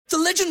The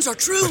legends are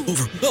true.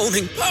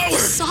 Overwhelming power!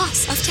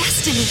 Sauce of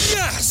destiny.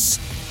 Yes!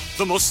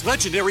 The most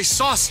legendary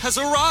sauce has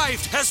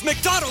arrived as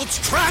McDonald's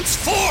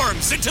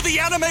transforms into the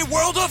anime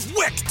world of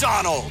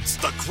WickDonald's.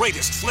 The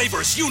greatest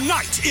flavors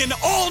unite in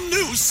all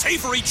new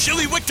savory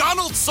chili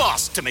McDonald's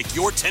sauce to make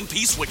your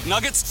 10-piece Wick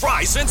Nuggets,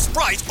 fries, and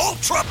Sprite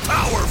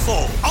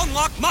ultra-powerful.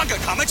 Unlock manga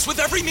comics with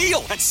every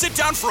meal and sit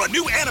down for a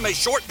new anime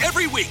short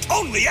every week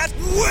only at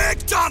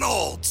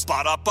WickDonald's.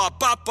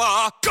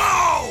 Ba-da-ba-ba-ba,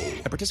 go!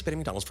 At participating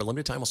McDonald's for a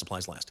limited time while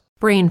supplies last.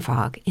 Brain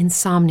fog,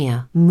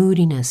 insomnia,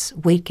 moodiness,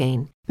 weight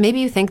gain.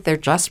 Maybe you think they're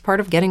just part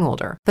of getting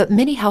older, but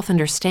MIDI Health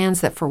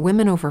understands that for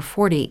women over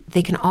 40,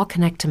 they can all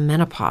connect to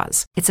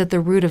menopause. It's at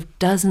the root of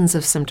dozens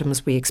of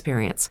symptoms we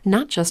experience,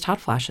 not just hot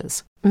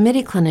flashes.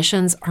 MIDI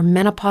clinicians are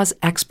menopause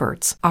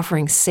experts,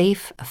 offering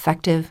safe,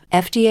 effective,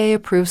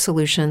 FDA-approved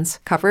solutions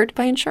covered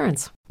by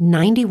insurance.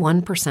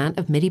 91%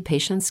 of MIDI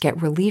patients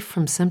get relief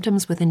from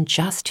symptoms within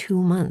just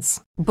 2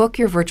 months. Book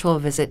your virtual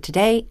visit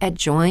today at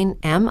joinmidi.com.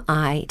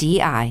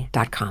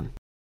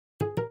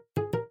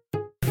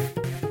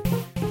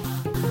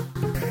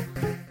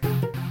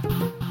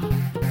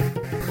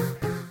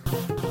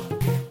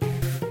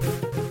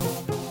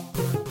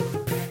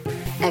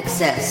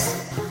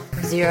 Excess.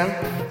 0,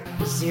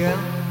 0,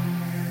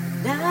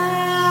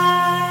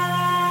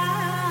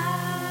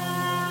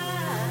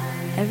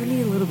 9. Ever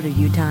need a little bit of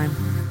you time,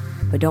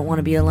 but don't want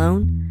to be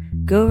alone?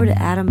 Go over to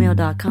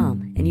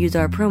AdamMail.com and use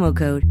our promo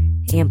code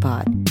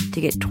AMPOD to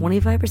get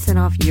 25%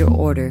 off your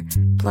order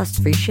plus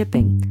free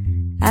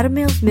shipping. Adam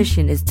Mail's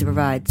mission is to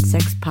provide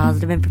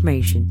sex-positive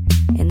information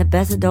and the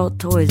best adult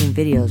toys and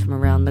videos from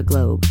around the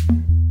globe.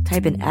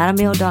 Type in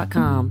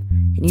AdamMail.com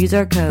and use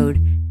our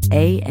code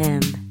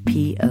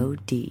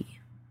AMPOD.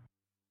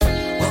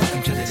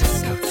 Welcome to the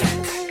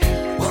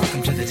discotheque.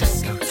 Welcome to the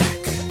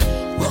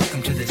discotheque.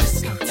 Welcome to the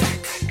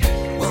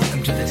discotheque.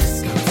 Welcome to the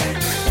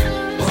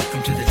discotheque.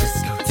 Welcome to the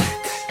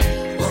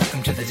discotheque.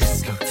 Welcome to the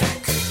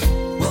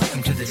discotheque.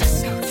 Welcome to the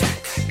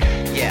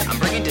discotheque. Yeah, I'm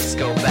bringing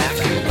disco back.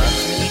 If you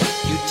loved me,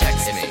 you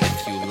text me.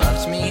 If you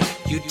loved me,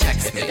 you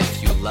text me.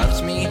 If you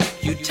loved me,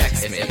 you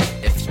text me.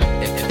 If you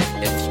loved me,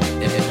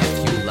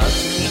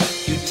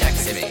 you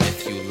text me.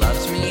 If you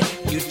loved me,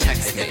 you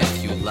text me.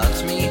 If you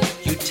loved me,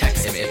 you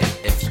text me.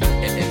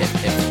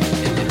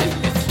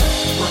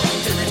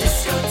 Welcome to the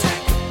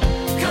discotheque.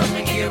 Come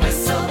and hear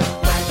us all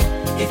wet.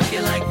 If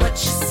you like what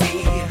you see,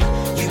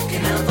 you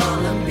can have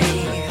all of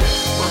me.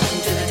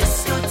 Welcome to the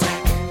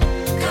discotheque.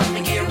 Come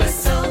and hear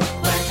us all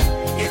wet.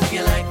 If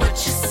you like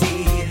what you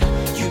see,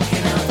 you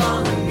can have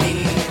all of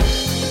me.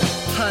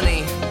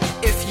 Honey,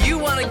 if you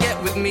want to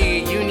get with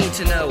me, you need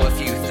to know a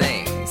few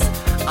things.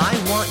 I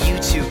want you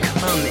to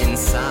come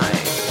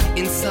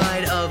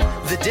inside of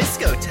the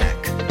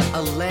discotheque,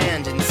 a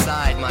land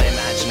inside my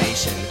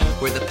imagination,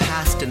 where the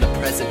past and the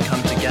present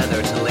come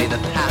together to lay the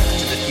path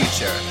to the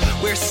future,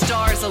 where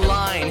stars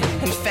align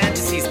and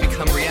fantasies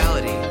become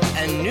reality,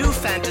 and new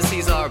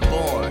fantasies are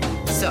born.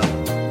 So,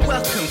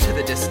 welcome to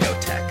the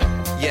discotheque.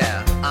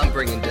 Yeah, I'm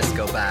bringing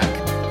disco back.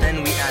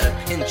 Then we add a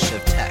pinch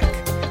of tech.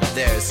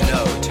 There's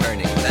no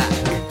turning back.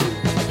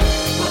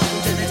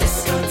 Welcome to the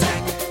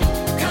discotheque.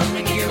 Come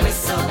and hear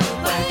us all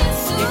wet.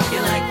 If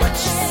you like what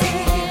you see,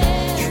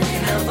 you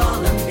can have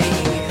all of me.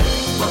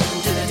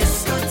 Welcome to the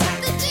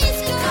discotheque.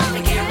 Come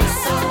and hear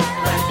us all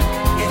wet.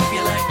 If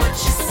you like what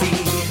you see,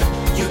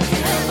 you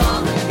can have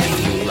all of me. If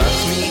you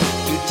loved me,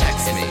 you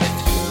text me. If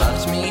you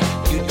loved me,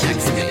 you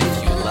text me.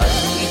 If you loved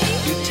me,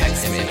 you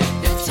text me.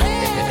 If you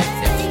loved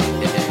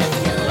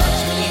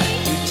me,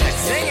 you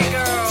text me. Sing it,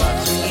 girl.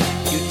 Loved me,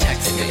 you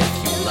text me. If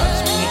you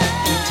loved me,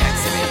 you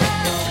text me.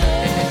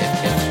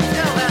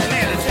 Tell that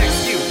man to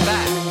text you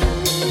back.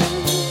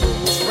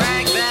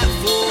 Drag that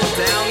fool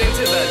down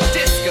into the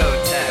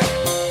discotheque.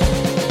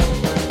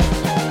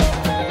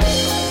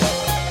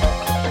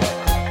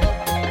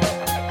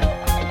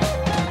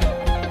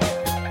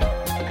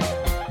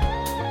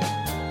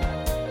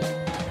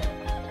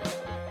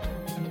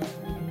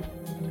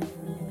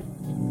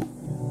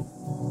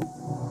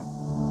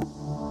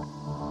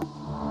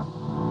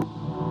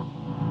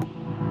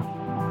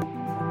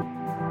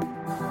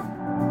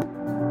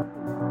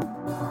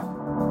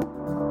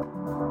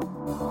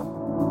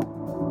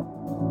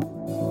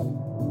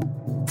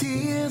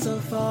 Tears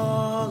are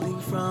falling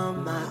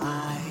from my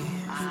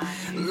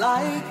eyes,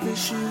 like the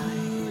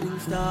shooting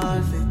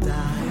stars that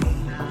die.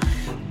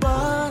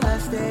 But I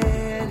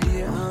stand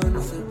here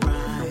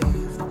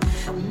unsurprised,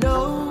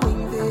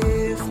 knowing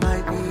this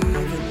might be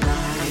the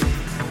night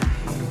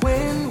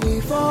when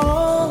we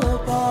fall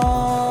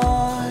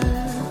apart,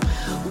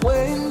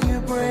 when you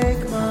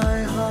break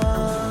my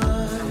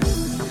heart,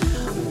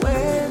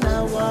 when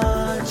I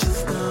watch you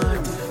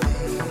start to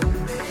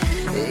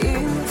fade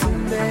into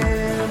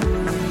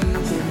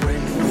memories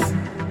embrace.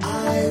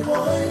 I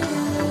want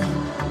you,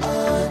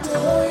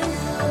 adore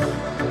you,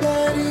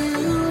 but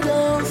you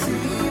don't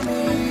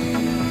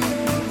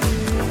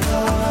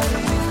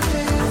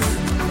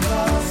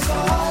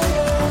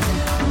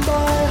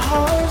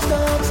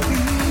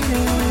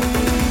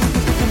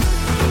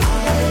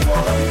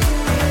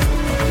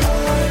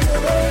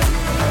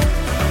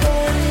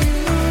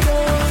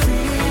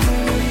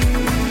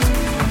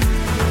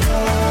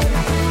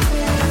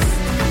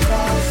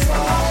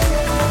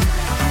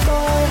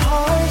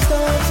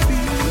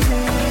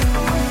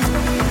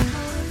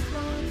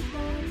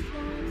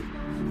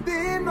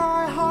Then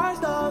my heart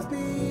stops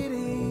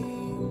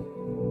beating.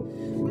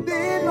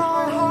 Then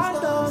my heart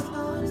stops.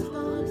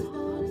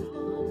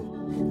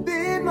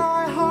 Then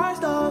my heart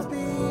stops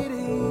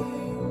beating.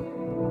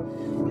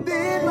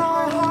 Then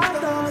my heart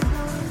stops.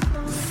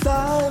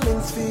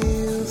 Silence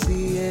fills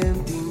the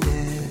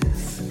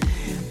emptiness,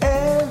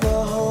 and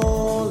the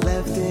hole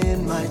left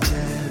in my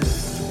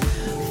chest,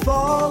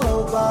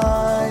 followed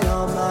by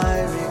all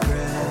my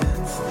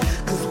regrets.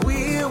 'Cause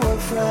we were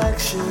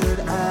fractured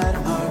at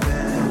our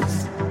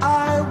best.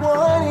 I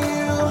want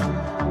you,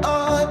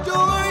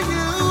 adore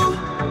you,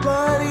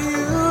 but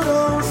you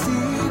don't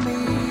see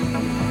me.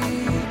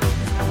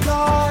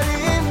 Caught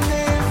in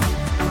this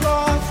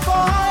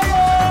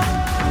crossfire,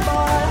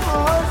 my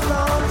heart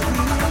stops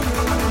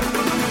beating.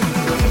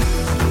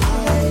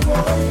 I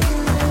want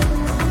you,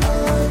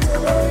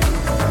 adore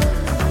you,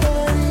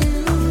 but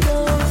you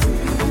don't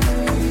see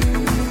me.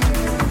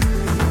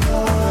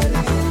 Caught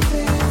in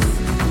this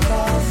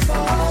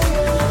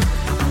crossfire,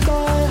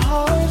 my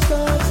heart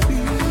stops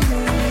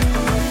beating.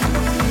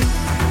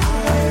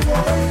 I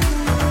want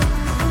you,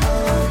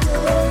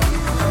 adore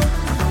you,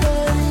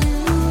 but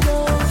you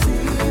don't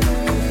see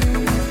me.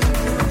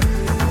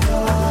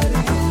 Caught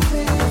in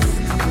this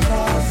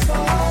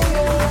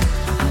crossfire,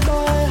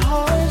 my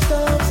heart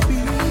stops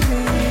beating.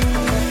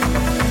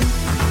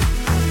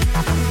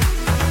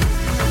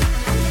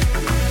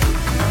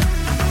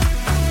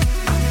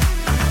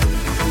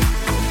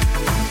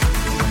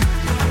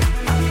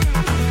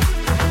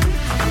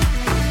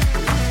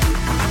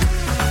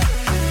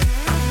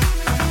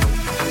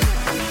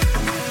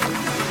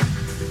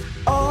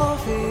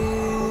 Off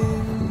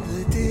in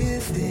the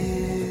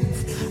distance,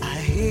 I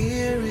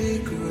hear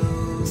it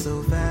grow so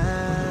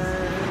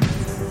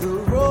fast. The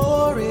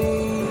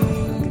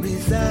roaring,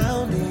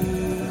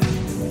 resounding,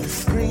 the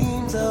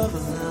screams of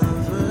a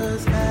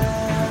lover's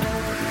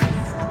past.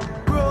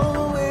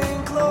 Growing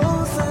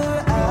closer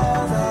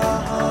as our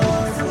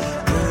hearts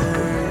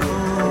turn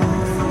on.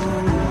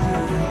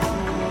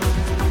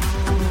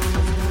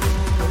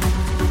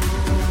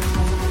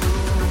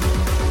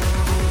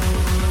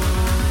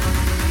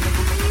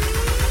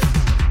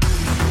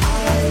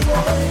 I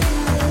want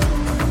you,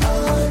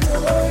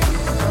 adore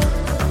you,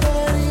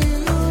 but you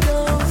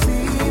don't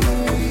see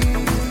me.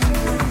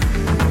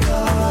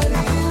 Caught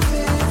in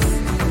this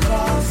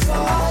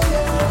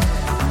crossfire,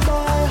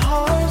 my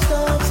heart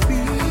stops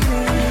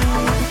beating.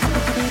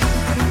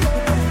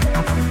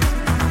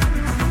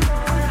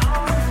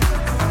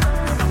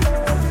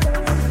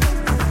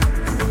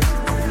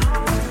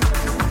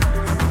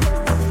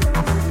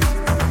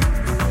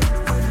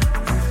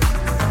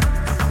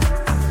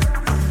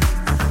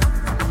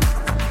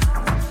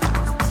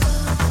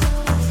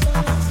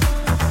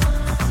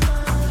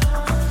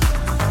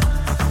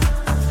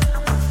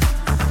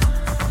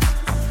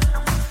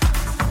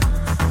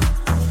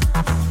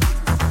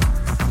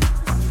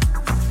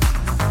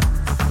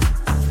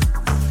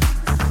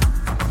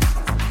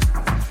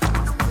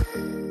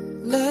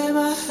 Lay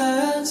my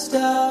hands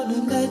down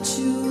and let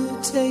you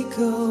take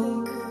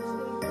hold.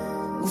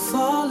 We'll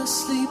fall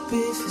asleep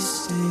if you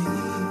stay.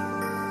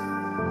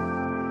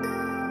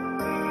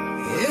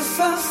 If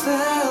I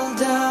fell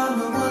down,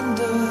 I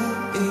wonder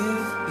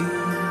if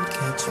you'd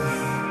catch me.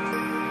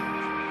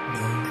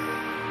 No.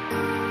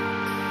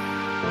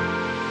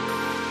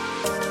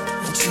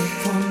 I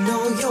trip on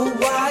all your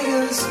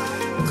wires,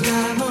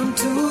 climb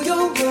onto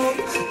your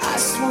rope. I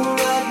swore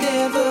I'd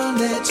never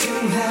let you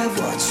have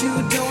what you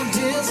don't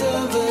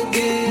deserve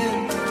again.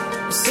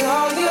 I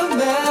saw you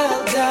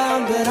melt down,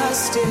 but I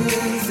still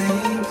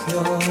think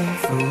you're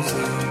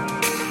frozen.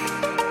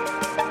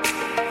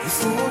 You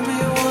fooled me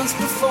once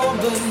before,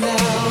 but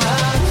now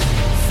I'm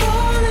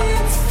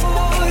falling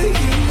for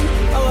you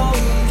all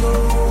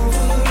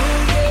over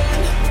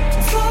again.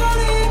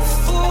 Falling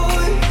for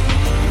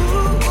you.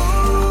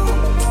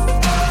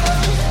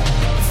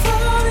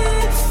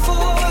 Falling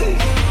for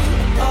you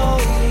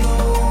all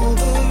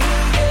over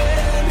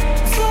again.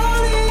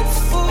 Falling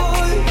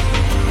for you.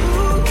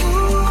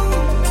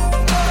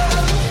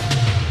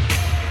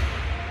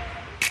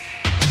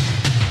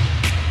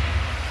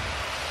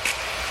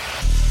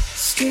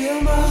 Still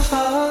my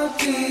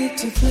heartbeat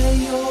to play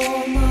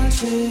your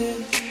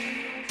marches,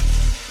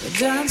 but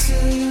dance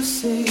till you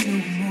say no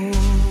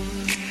more.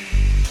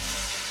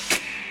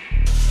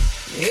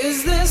 Is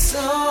there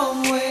some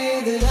way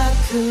that I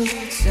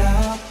could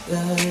stop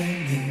the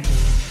need?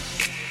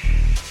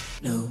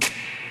 No.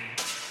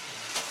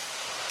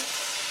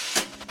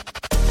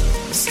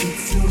 Skip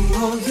through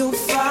all your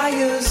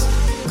fires,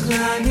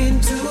 climb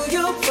into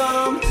your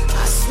palm.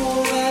 I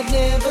swore I'd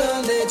never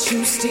let you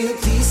steal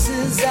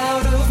pieces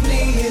out of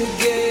me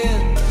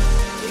again.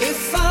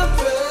 If I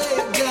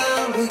break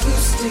down, will you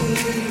still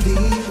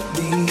leave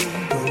me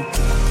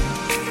broken?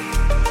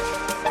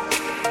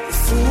 You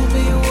fooled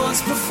me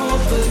once before,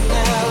 but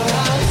now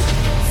I'm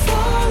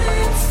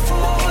falling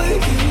for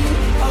you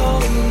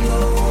all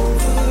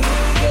over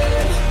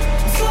again.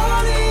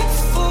 Falling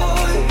for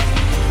you.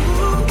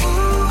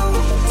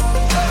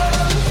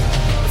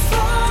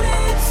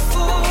 Falling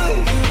for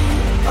you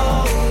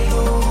all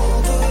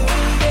over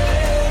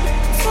again.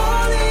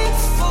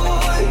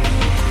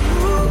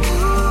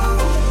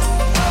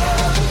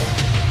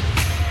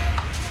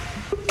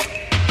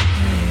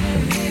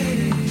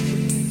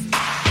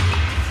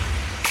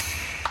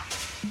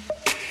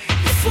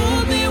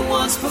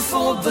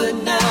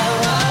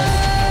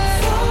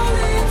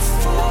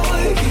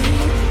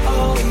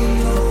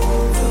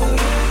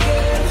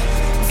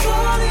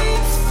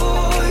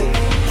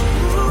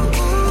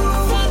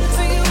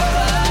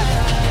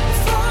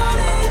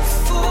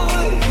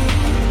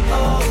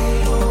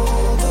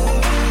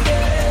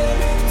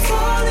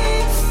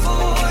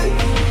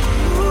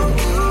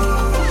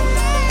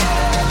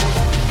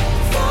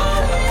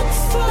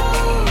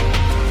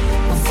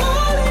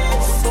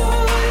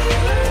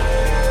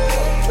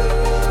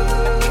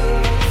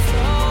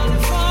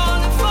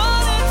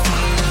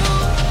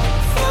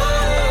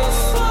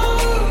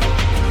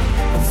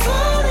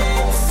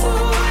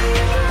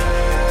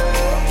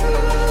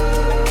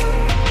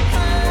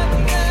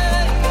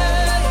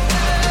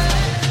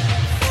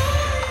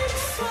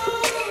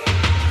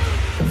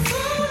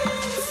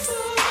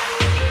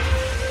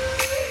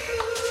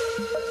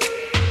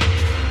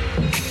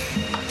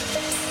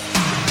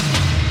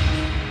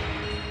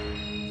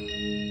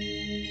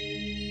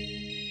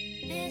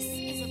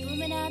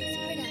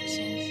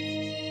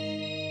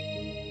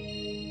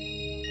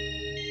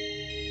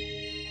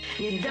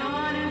 You don't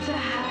have to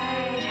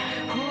hide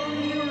who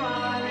you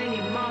are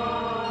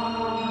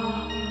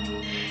anymore.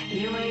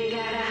 You ain't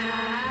gotta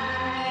hide.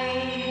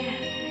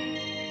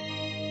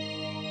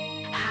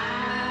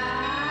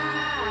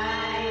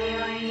 You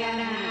ain't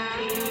gotta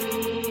hide.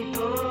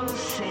 People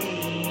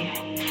say,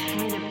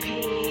 and the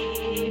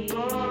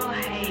people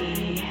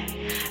hate,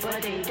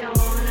 but they don't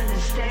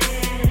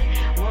understand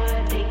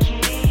what they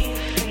can't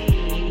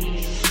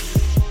face.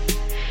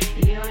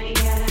 You ain't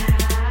gotta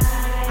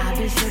hide. I've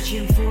been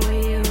searching for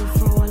you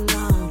for a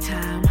long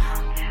time.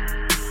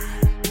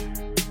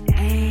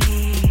 Hey,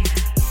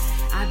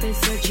 I've been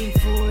searching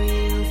for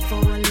you for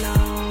a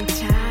long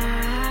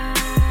time.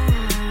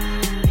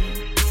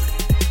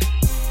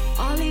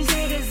 All these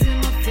haters in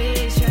my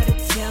face try to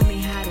tell me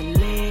how to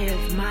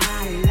live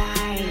my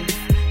life,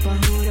 but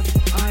who the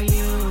f are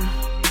you?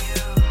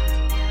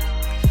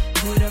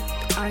 Who the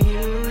f are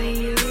you and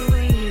you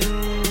and you?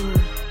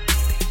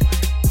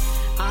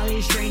 All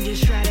these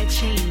strangers try to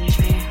change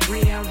me,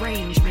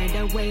 rearrange me.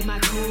 The way my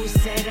crew's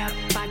set up,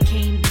 I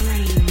can't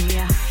blame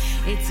ya.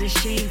 It's a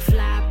shame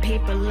fly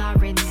people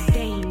are in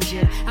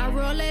danger. I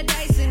roll the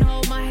dice and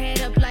hold my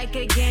head up like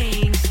a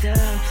gangster.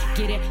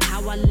 Get it?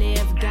 How I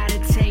live, gotta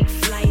take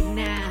flight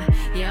now.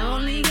 You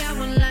only got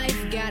one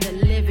life, gotta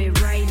live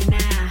it right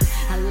now.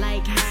 I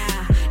like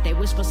how they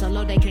whisper so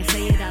low they can't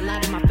say it out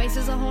loud. And my face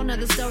is a whole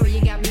nother story.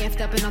 You got me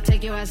effed up and I'll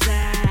take you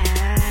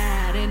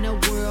outside. In a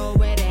world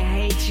where they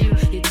hate you,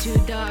 you're too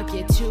dark,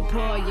 you're too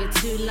poor, you're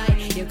too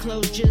light. Your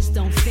clothes just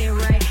don't fit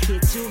right. You're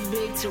too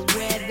big to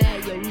wear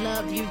that. Your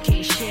love, you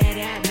can't share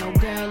that. No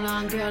girl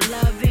on girl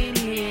love in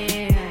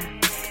here.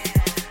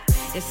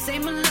 They say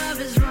my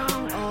love is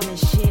wrong, all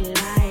this shit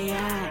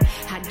lie.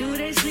 How do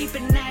they sleep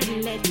at night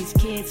and let these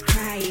kids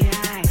cry?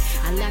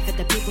 I laugh at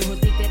the people who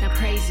think that I'm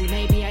crazy.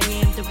 Maybe I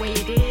am the way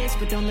it is,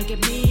 but don't look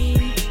at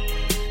me.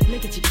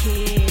 Look at your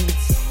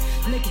kids,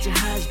 look at your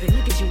husband,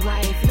 look at your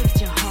wife, look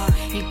at your heart.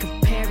 In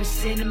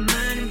comparison to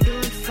mine, I'm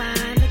doing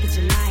fine. Look at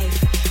your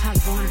life. I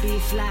was born to be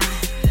fly,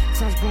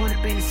 so I was born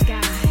up in the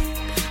sky.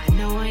 I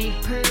know I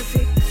ain't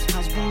perfect, I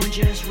was born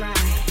just right.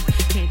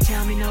 Can't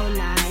tell me no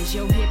lies,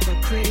 yo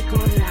hypocritical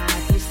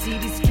life. You see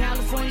these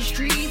California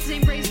streets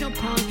ain't raised no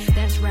punk,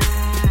 that's right.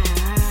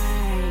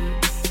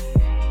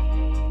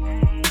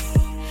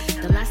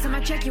 The last time I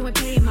checked, you ain't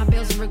paying my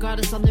bills, and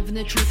regardless, I'm living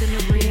the truth and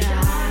the real.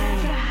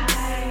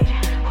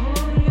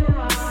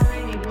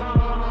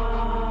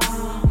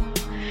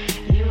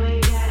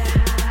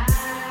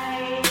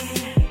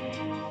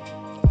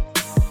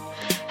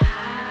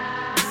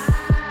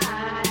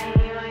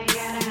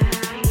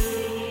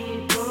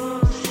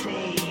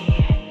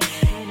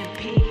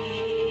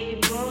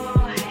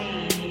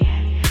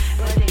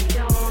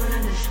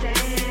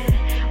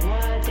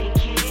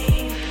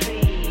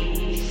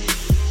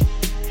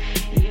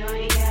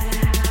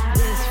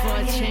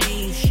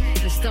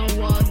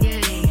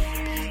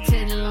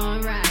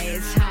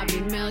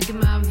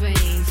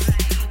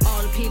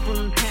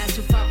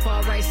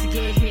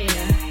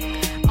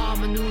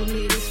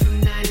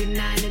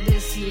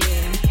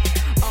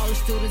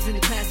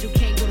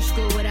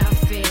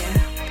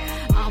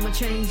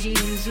 Trained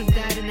genius who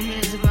died in the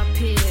hands of our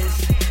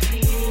peers.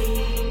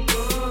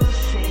 People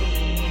say,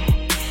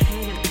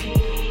 and the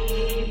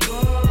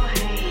people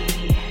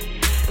hate,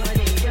 but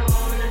they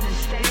don't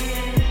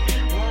understand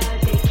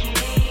what they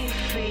can't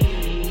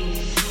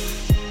face.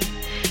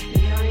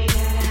 You ain't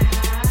gotta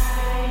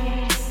hide.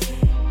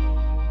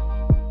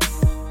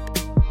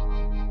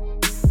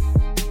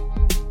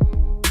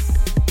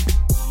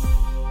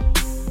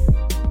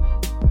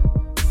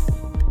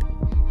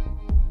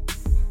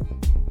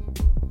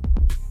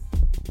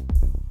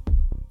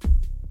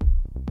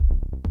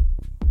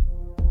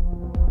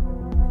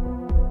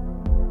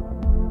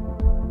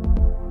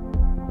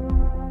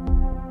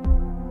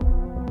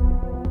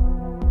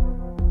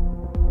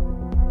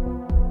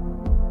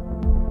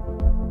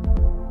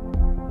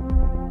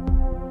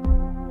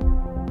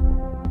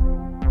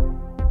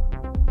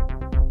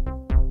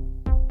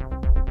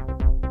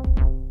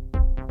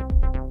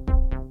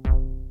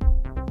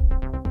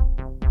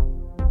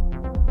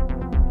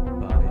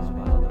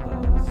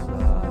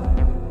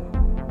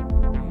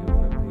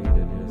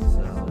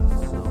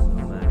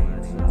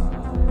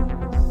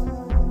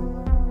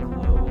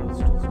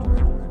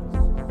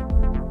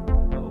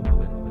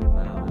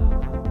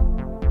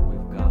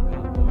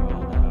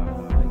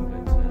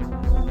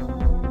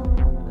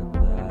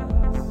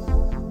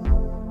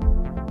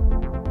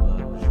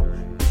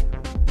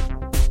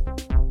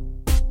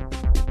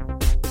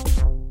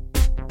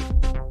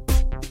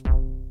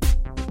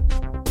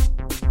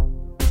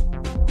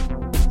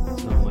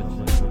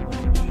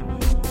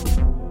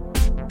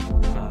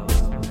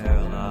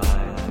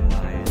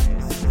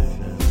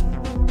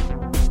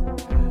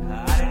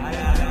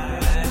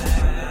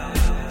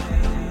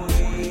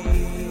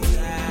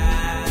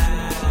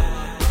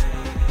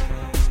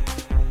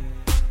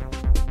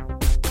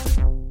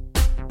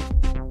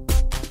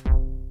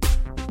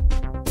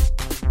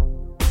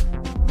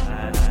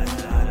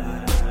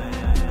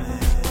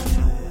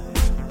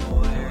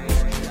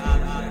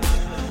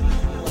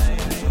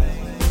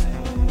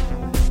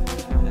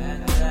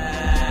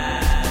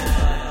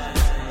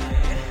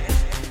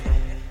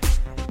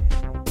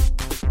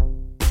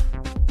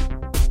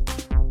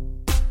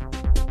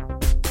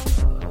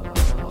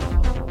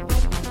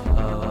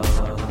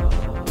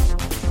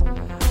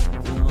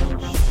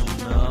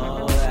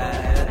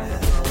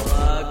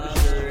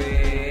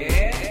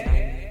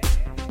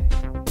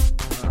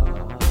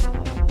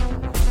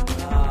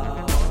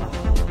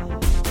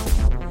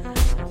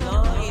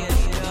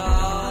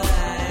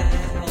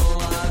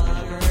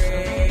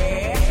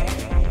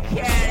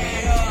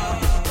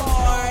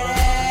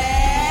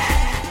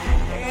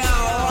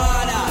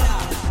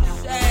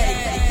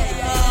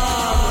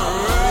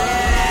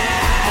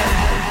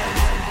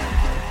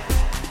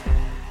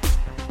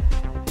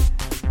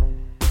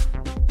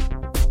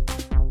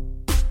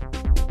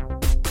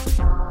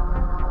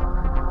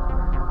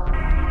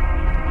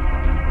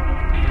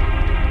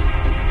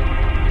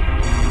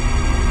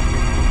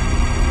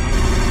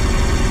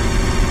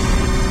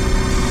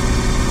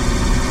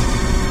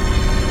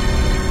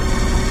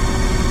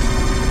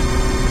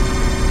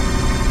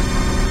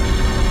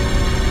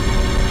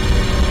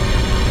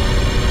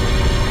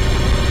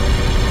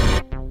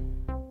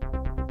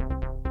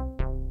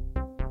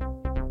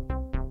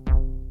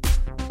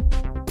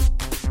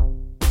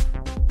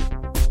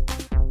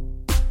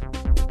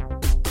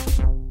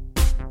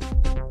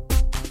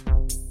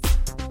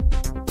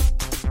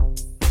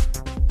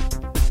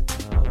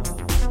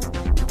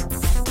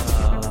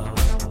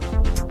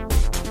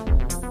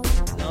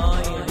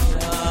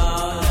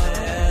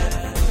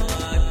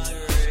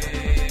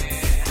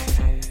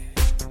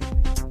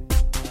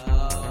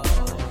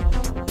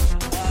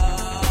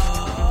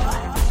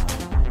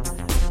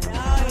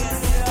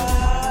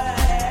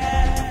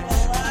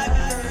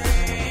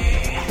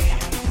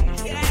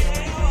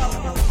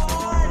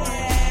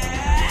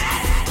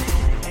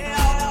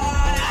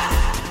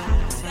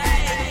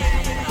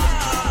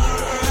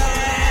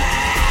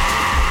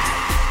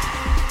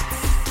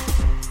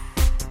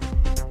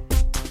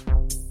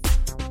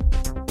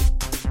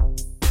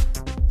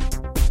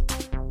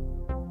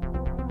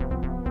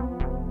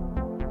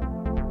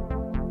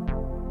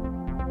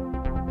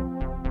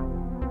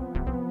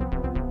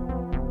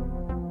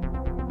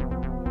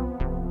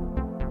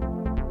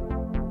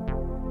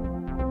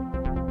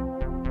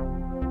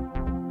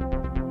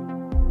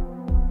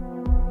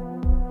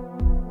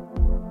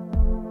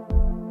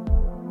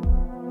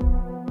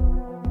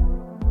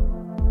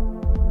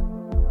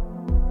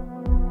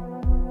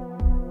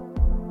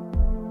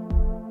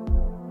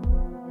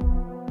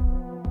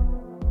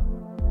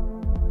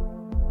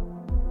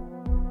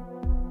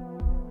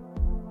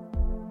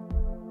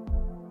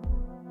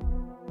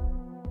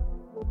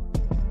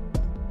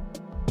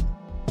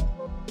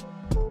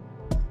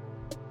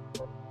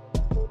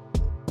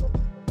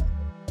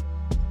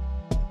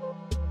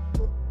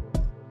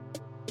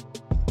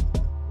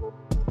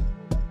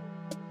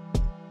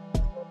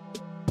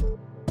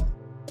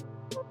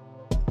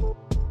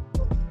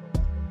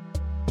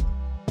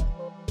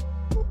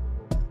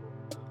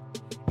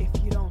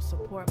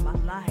 support my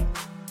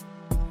life,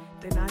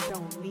 then I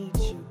don't need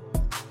you.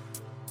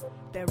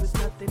 There is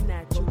nothing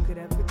that you could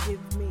ever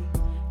give me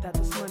that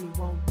this money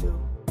won't do.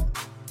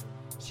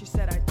 She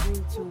said I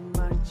dream too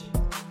much,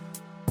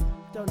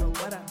 don't know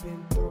what I've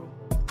been through.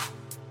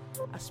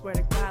 I swear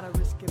to God I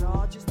risk it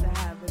all just to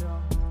have it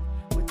all,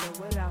 with or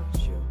without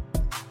you.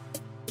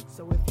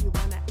 So if you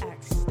wanna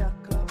act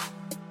stuck up,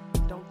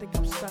 don't think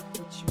I'm stuck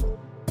with you.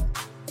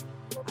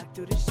 I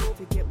do this shit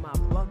to get my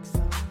bucks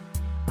up,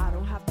 I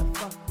don't have to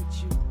fuck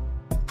with you.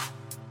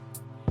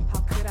 How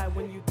could I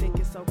when you think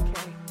it's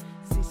okay?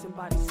 See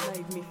somebody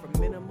slave me for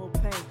minimal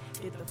pay.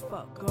 Get the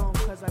fuck gone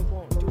cause I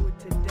won't do it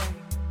today,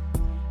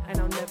 and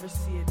I'll never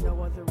see it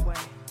no other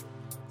way.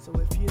 So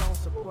if you don't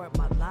support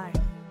my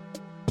life,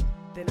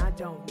 then I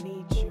don't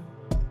need you.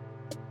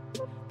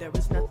 There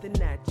is nothing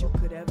that you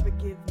could ever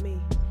give me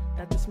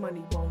that this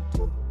money won't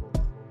do.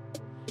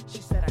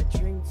 She said I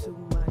dream too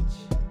much,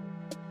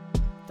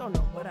 don't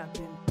know what I've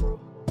been through.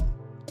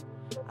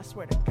 I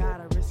swear to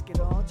God I risk it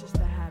all just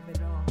to have it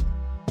all,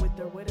 with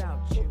or without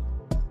you.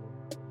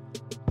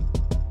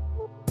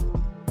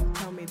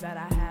 Tell me that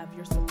I have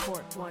your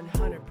support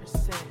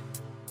 100%.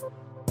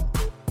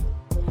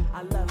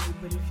 I love you,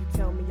 but if you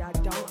tell me I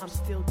don't, I'm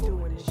still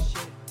doing this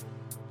shit.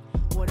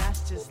 Well,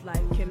 that's just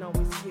life, can't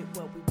always get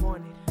what we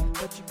wanted,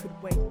 but you could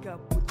wake up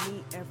with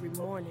me every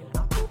morning.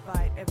 I'll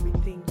provide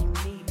everything you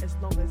need as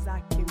long as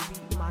I can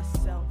be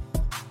myself.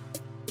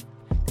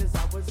 Cause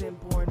I wasn't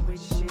born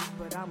with shit,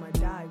 but I'ma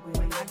die with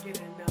it. When I get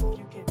enough,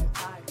 you can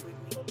divide with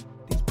me.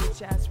 These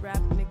bitch ass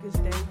rap niggas,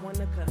 they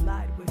wanna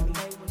collide with me.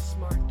 They was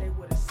smart, they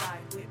would've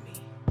side with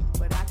me,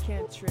 but I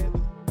can't trip,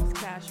 cause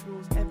cash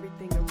rules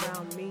everything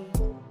around me.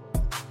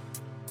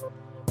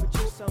 But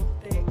you so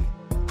thick,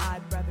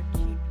 I'd rather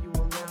keep you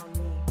around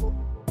me.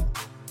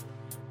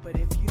 But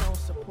if you don't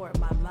support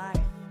my life,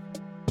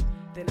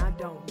 then I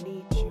don't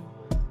need you.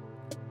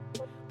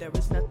 There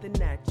is nothing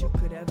that you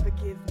could ever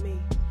give me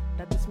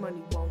that this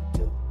money won't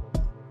do.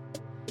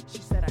 She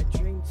said I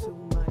dream too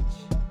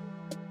much,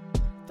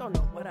 don't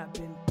know what I've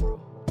been through.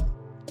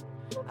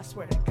 I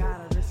swear to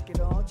God I risk it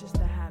all just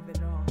to have it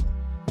all,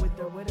 with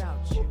or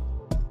without you.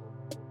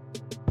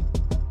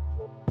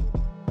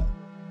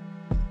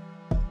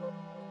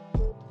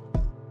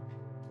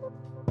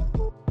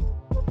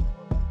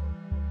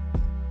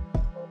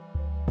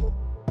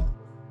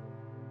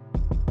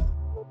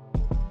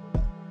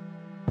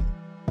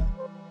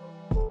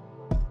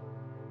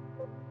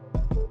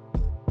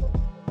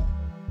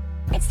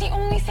 It's the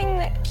only thing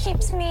that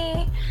keeps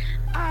me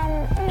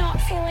not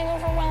feeling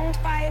overwhelmed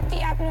by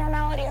the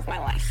abnormality of my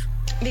life.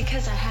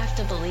 Because I have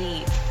to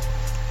believe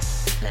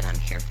that I'm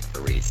here for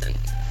a reason.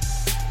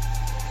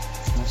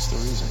 What's the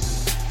reason?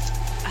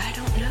 I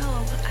don't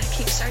know. I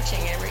keep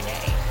searching every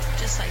day,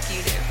 just like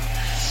you do.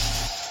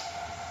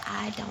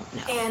 I don't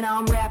know. And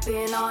I'm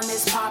rapping on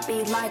this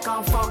poppy like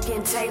I'm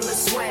fucking Taylor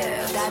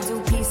Swift. I do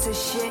piece of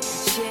shit,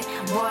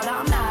 but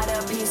I'm not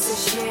a piece of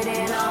shit.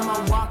 And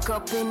I'ma walk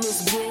up in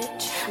this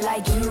bitch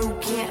like you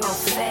can't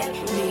affect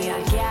me.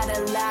 I got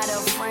a lot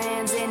of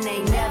friends and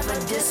they never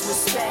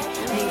disrespect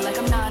me. Like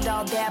I'm not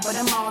all that, but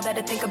I'm all that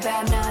I think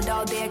about. Not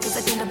all there cause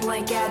I tend to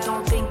blank out.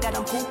 Don't think that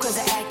I'm cool cause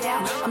I act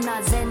out. I'm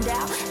not zenned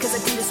out cause I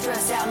tend to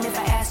stress out. And if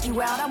I ask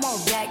you out, I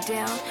won't back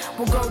down.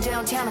 We'll go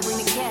downtown and bring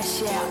the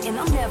cash out. And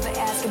I'm never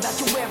asking about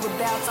your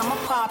whereabouts. I'm a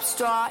pop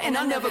star and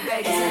I'm never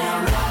begging. And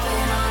I'm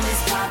rapping on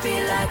this poppy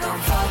like I'm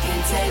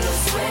fucking Taylor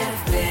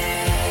Swift,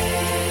 bitch.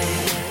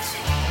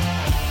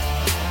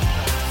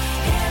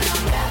 And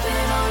I'm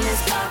rapping on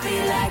this poppy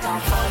like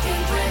I'm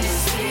fucking Britney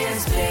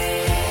Spears,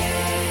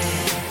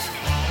 bitch.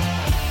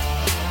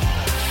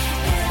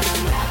 And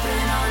I'm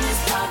rapping on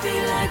this poppy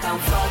like I'm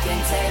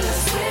fucking Taylor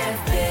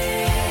Swift,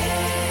 bitch.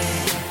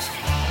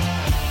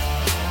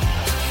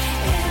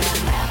 And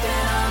I'm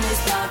rapping on this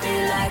poppy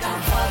like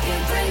I'm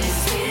fucking Britney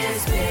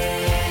Spears, bitch.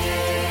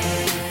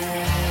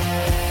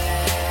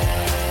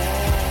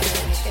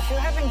 If you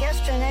haven't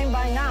guessed your name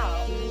by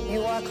now,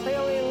 you are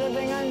clearly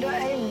living under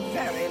a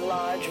very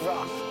large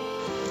rock.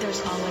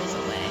 There's always a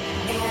way.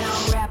 And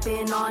I'm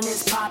rapping on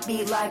this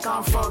poppy like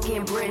I'm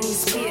fucking Britney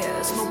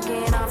Spears.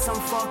 Smoking on some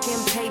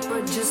fucking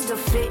paper just to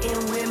fit in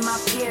with my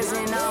peers.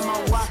 And I'ma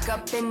walk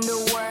up into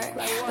work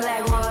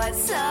like,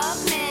 what's up,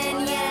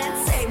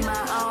 minion? Save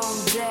my own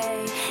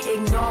day,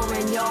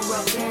 ignoring your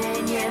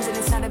opinions. And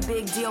it's not a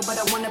big deal, but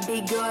I wanna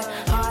be good.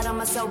 Hard on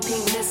myself,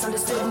 pink,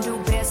 misunderstood and do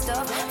bad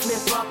stuff.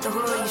 Flip up the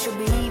hood, you should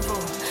be evil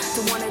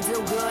to wanna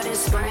do good and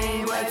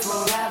spring break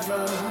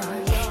forever.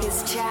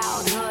 It's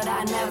childhood,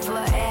 I never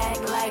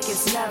act like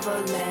it's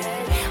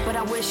Neverland, but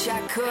I wish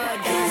I could.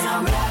 Cause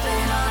I'm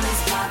rapping on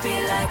this poppy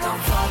like I'm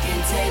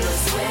fucking Taylor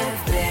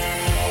Swift,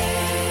 bitch.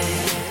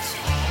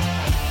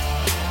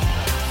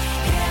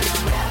 And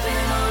I'm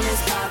rapping on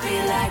this poppy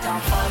like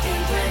I'm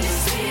fucking Britney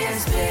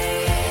Spears,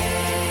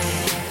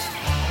 bitch.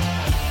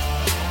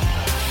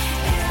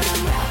 And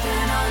I'm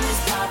rapping on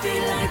this poppy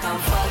like I'm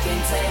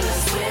fucking Taylor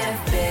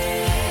Swift,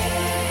 bitch.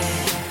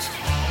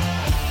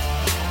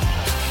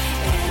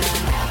 And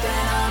I'm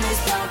rapping on this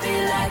poppy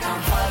like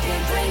I'm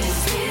fucking Britney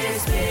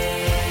Spears,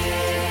 bitch.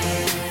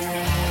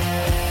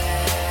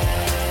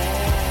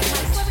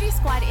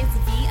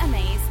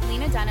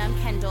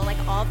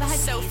 all the head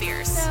So beats.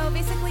 fierce. So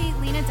basically,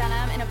 Lena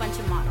Dunham and a bunch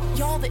of models.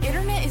 Y'all, the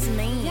internet is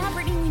mean. Yeah,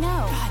 Brittany, we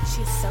know. God,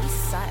 she is so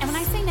sus. And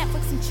when I say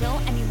Netflix and chill,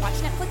 I mean watch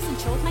Netflix and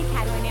chill with my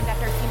cat who I named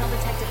after a female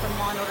detective from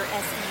Law and Order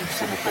SE.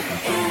 Shut the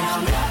fucking And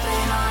I'm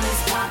rapping on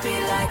this poppy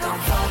like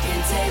I'm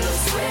fucking Taylor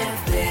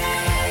Swift, bitch.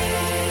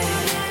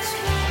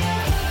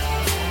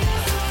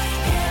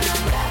 And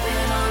I'm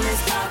rapping on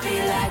this poppy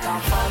like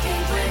I'm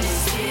fucking Britney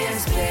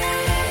Spears,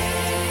 bitch.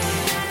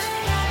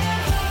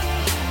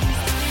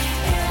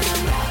 And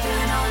I'm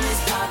rapping on this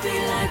poppy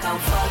like I'm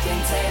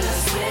fucking Taylor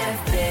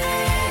Swift,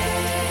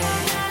 bitch.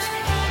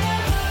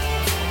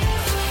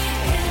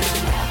 And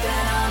I'm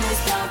rapping on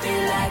this poppy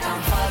like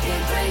I'm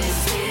fucking Britney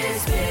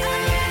Spears, bitch.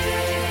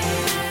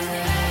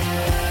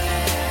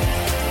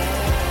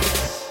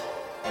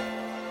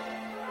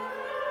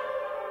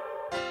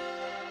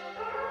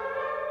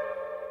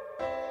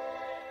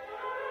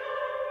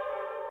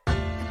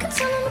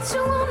 Tell them what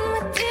you want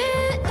with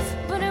this,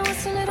 but it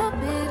was a little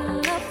bit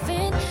of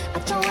loving. I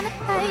don't wanna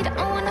hide, I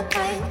wanna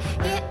hide.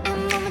 Yeah,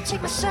 and I'ma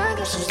take my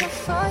sunglasses off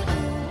for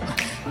you.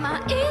 My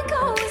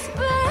ego is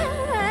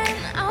bad,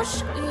 I'll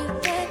show you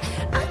that.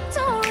 I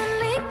don't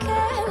really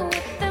care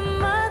what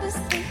them others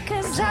think,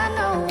 'cause I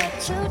know what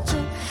to do.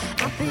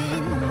 I've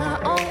been on my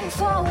own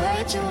for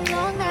way too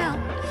long now,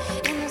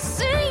 and I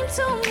seem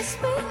to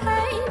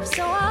misbehave.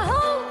 So I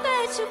hope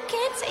that you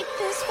can't take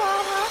this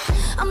far.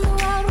 I'm the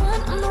wild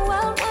one, I'm the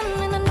wild one,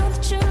 and I know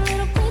that you're a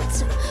little bit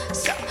too.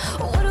 So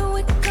what are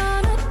we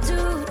gonna do,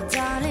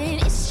 darling?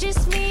 It's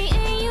just me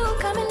and you,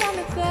 come and love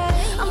me, babe.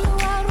 I'm the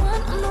wild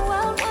one, I'm the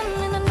wild one,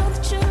 and I know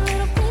that you're a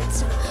little bit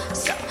too.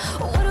 So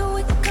what are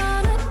we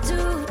gonna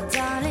do,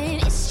 darling?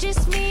 It's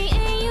just me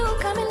and you,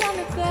 come and love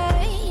me,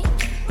 babe.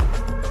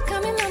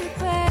 Come and love me,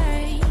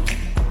 babe.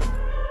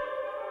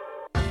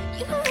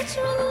 You know that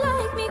you really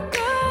like me,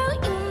 girl.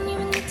 You don't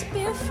even need to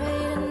be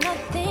afraid of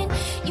nothing.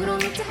 You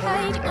don't need to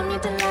hide, you don't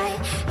need to lie.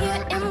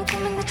 Yeah, I'm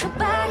coming at your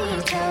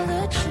body, tell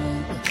the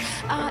truth.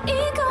 Our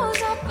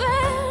egos are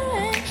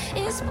bad,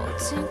 it's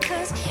important,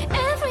 'cause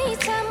every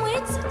time we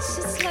touch,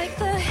 it's like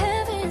the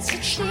heavens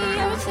touch the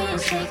earth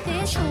and shake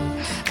this room.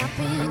 I've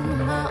been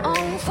on my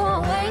own for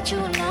way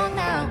too long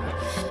now,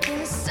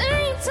 and it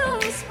seems to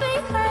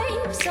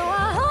misbehave. So I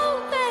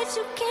hope that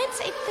you can't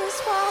take this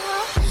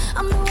far.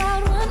 I'm the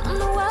wild one, I'm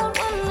the wild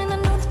one, and I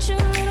know that you're a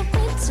little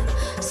bit too.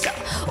 So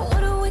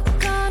what are we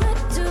gonna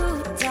do,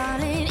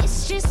 darling? It's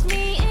just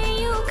me and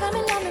you, come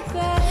and love me,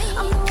 babe.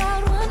 I'm the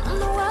wild one, I'm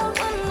the wild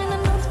one, and I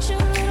know that you're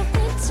a little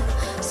bit too.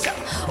 So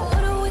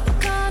what are we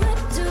gonna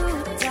do,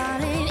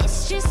 darling? It's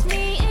just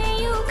me and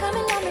you, come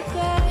and love me,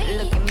 babe.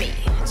 Look at me,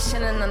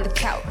 chilling on the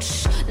couch.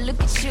 Look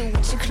at you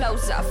with your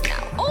clothes off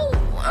now. Oh,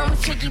 I'ma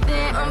check you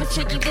there, I'ma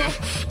check you there.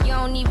 You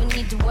don't even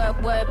need to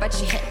worry about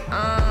your head.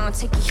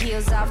 Take your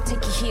heels off,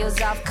 take your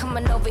heels off. Come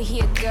on over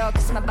here, girl,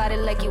 kiss my body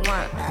like you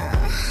want.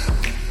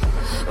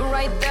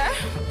 Right there,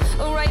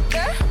 right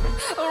there,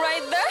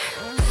 right there.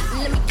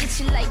 Let me get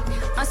you like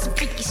on some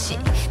freaky shit.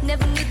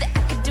 Never knew that I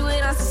could do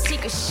it on some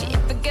secret shit.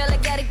 But girl, I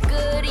got it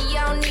good and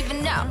y'all don't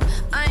even know.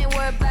 I ain't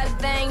worried about a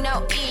thing,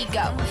 no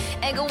ego.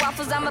 Eggo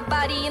waffles on my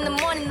body in the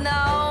morning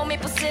though.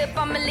 Maple syrup,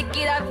 I'ma lick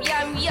it up,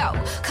 yo.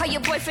 Call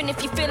your boyfriend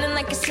if you're feeling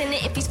like a sinner.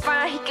 If he's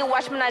fine, he can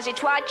watch Menage a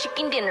Trois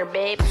chicken dinner,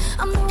 babe.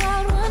 I'm the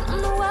wild one,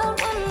 I'm the wild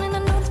one, and I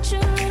know that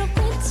you're a little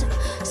bit too.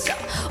 So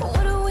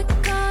what are we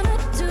gonna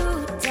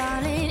do,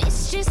 darling?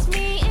 It's just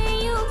me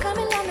and you, come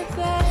and love me,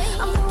 babe.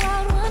 I'm the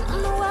wild one,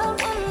 I'm the wild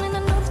one, and I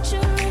know that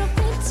you're a little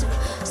bit too.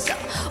 So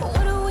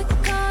what are we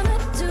gonna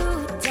do,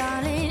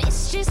 darling?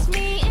 It's just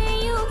me and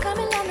you, come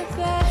and love me,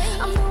 babe.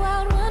 I'm the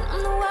wild one,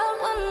 I'm the wild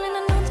one, and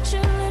I know that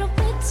you're a little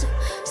bit too.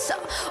 So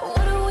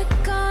what are we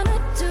gonna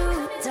do,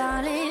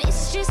 darling?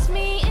 It's just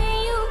me and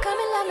you, come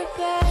and love me,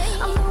 babe.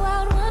 I'm the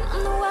wild one,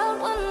 I'm the wild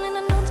one, and I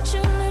know that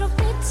you're a little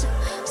bit too.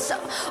 So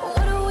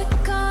what are we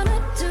gonna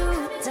do,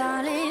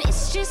 darling?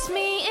 It's just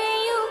me and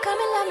you, come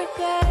and love me,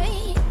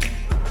 babe.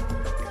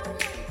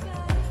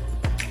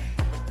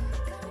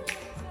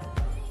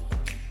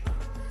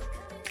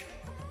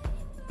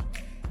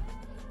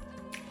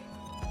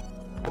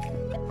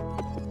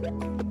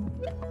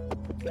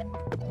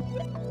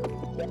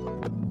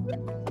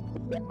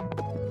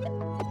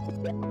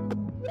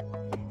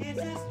 It's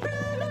a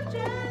struggle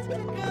just to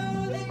go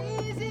the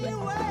easy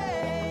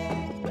way.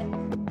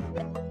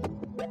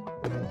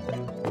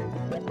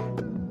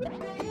 The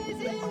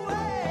easy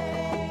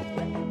way.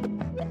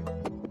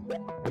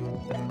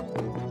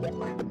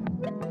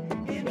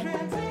 In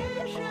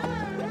transition.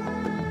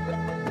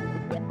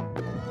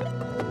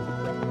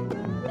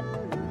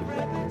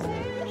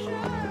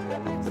 Repetition,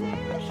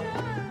 repetition.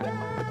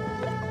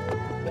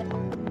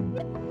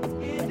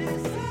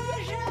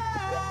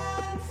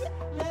 Indecisions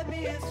led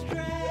me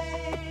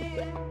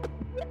astray.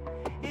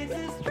 It's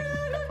a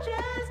struggle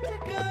just to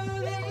go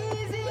the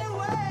easy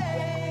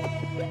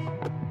way.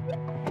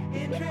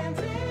 In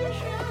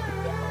transition.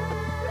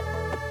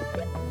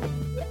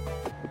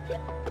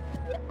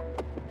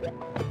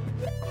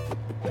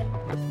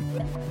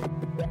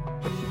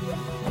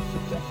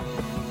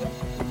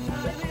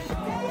 Time is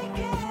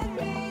taking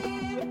me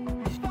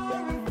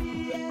far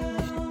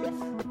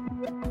afield.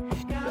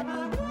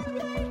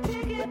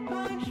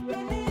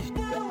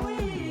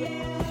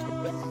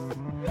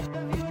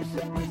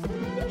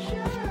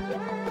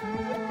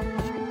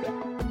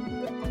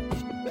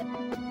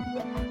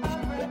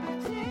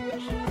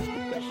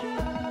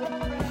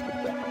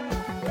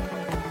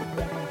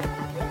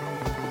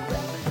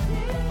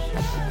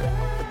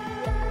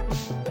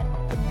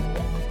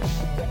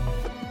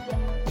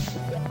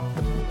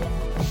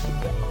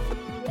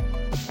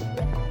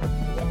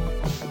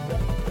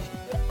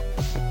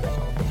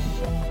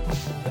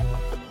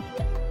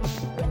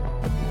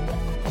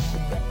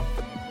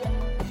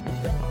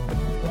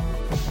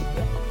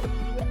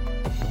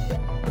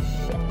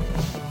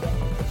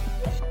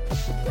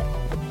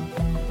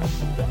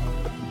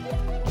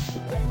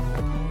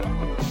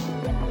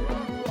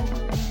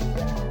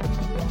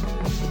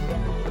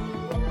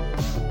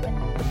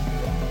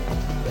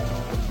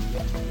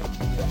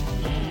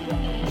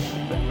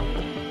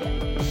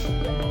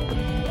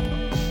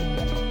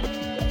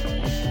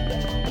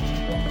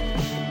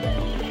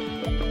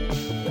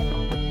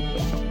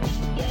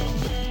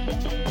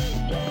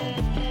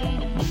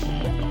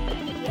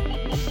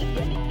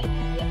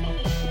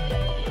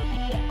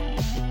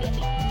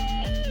 Bye.